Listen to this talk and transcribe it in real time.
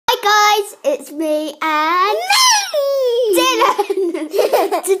it's me and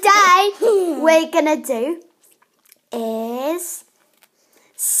Dylan. Today we're gonna do is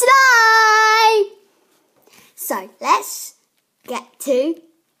slime. So let's get to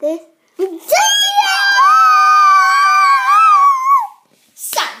this video.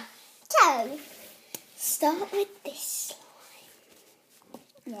 So start with this slime.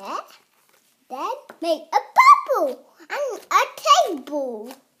 Yeah. Then make a bubble and a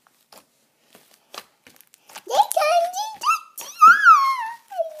table. Then turn into slime.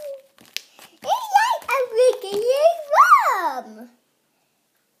 It's like a wiggly worm.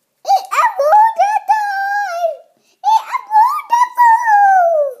 It's a water time. It's a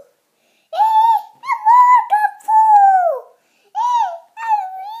waterfall. It's a waterfall. It's a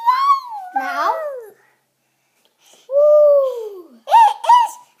rainbow. Now. It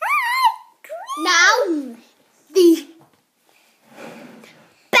is ice cream. Now, the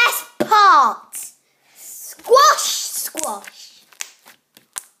best part. Squash.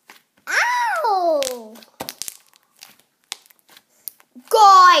 Ow!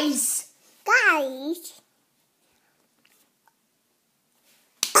 Guys.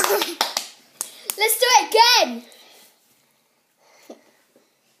 Let's do it again.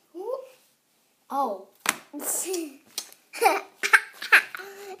 Oh.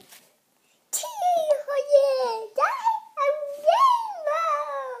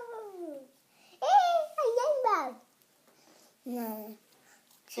 No.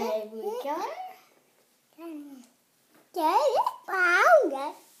 There we go. Get it round.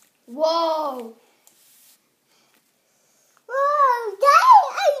 Whoa. Whoa, get a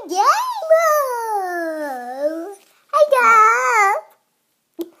rainbow. Hey, girl.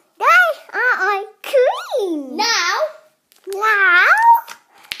 That's our cream. Now,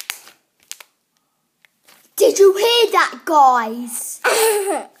 did you hear that, guys?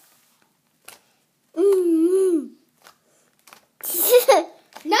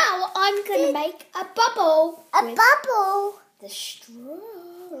 Now I'm gonna make a bubble. A with bubble. the straw.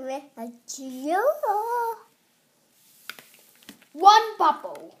 With a straw. One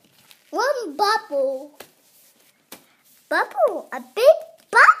bubble. One bubble. Bubble. A big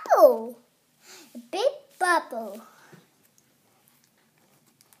bubble. A big bubble.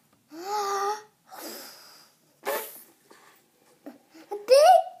 A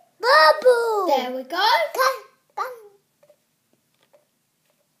big bubble. There we go. Come.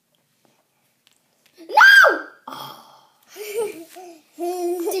 No!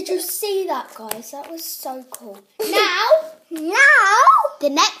 Did you see that, guys? That was so cool. Now, the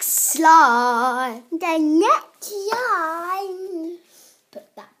next slime. The next line.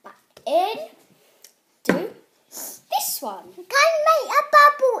 Put that back in. Do this one. Can make a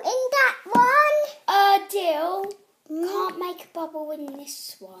bubble in that one. Deal. Can't make a bubble in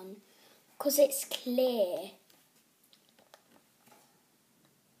this one because it's clear.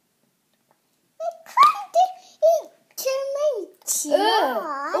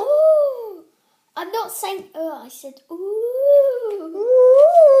 Ooh. I'm not saying I said ooh.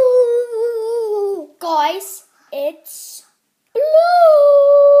 Guys, it's blue.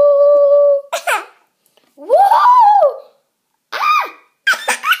 Whoa!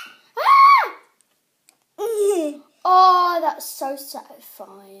 Oh, that's so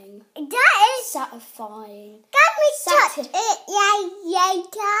satisfying. That is. Satisfying. Can we touch it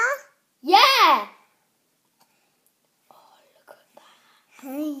later? Yeah. Oh, look at that.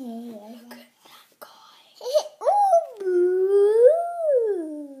 Look at that, guys. Ooh.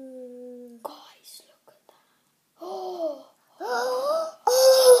 Guys, look at that. Oh,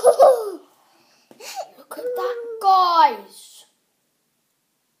 look at that, guys.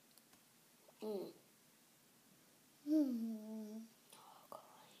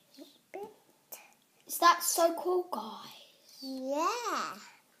 Is that so cool, guys? Yeah.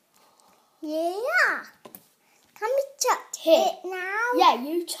 Yeah. Can we touch Here. it now? Yeah,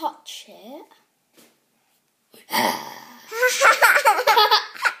 you touch it.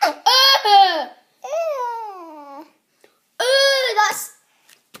 That's...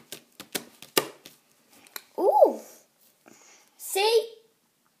 Ooh. See?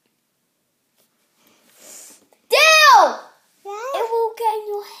 Deal! It will get in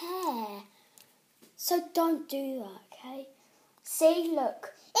your hair. So don't do that, okay? See,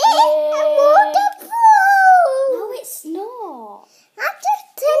 look. It's a waterfall. No, it's not. I'm just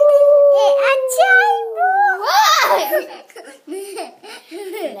taking it a table.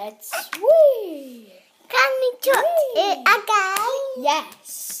 Let's swim. Can we touch it again?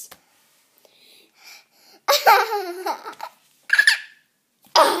 Yes.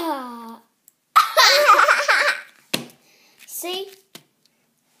 See?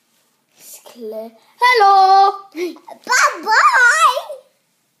 clear. Hello. Bye-bye.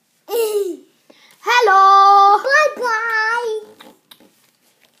 Hello. Bye-bye.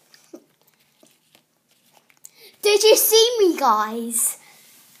 Did you see me, guys?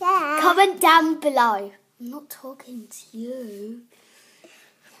 Yeah. Comment down below. I'm not talking to you.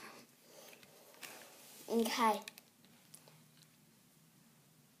 Okay.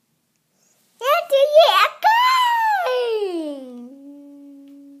 Where do you go?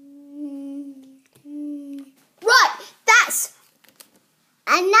 Right, that's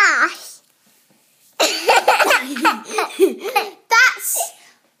Enough. that's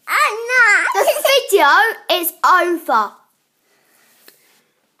Enough. the video is over.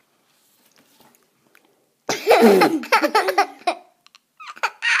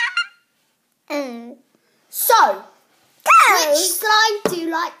 So, which slide do you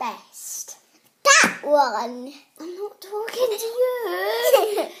like best? That one. I'm not talking to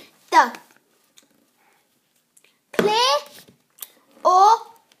you. The clear or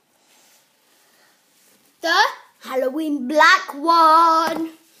the Halloween black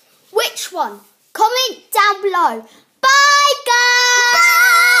one? Which one? Comment down below. Bye, guys.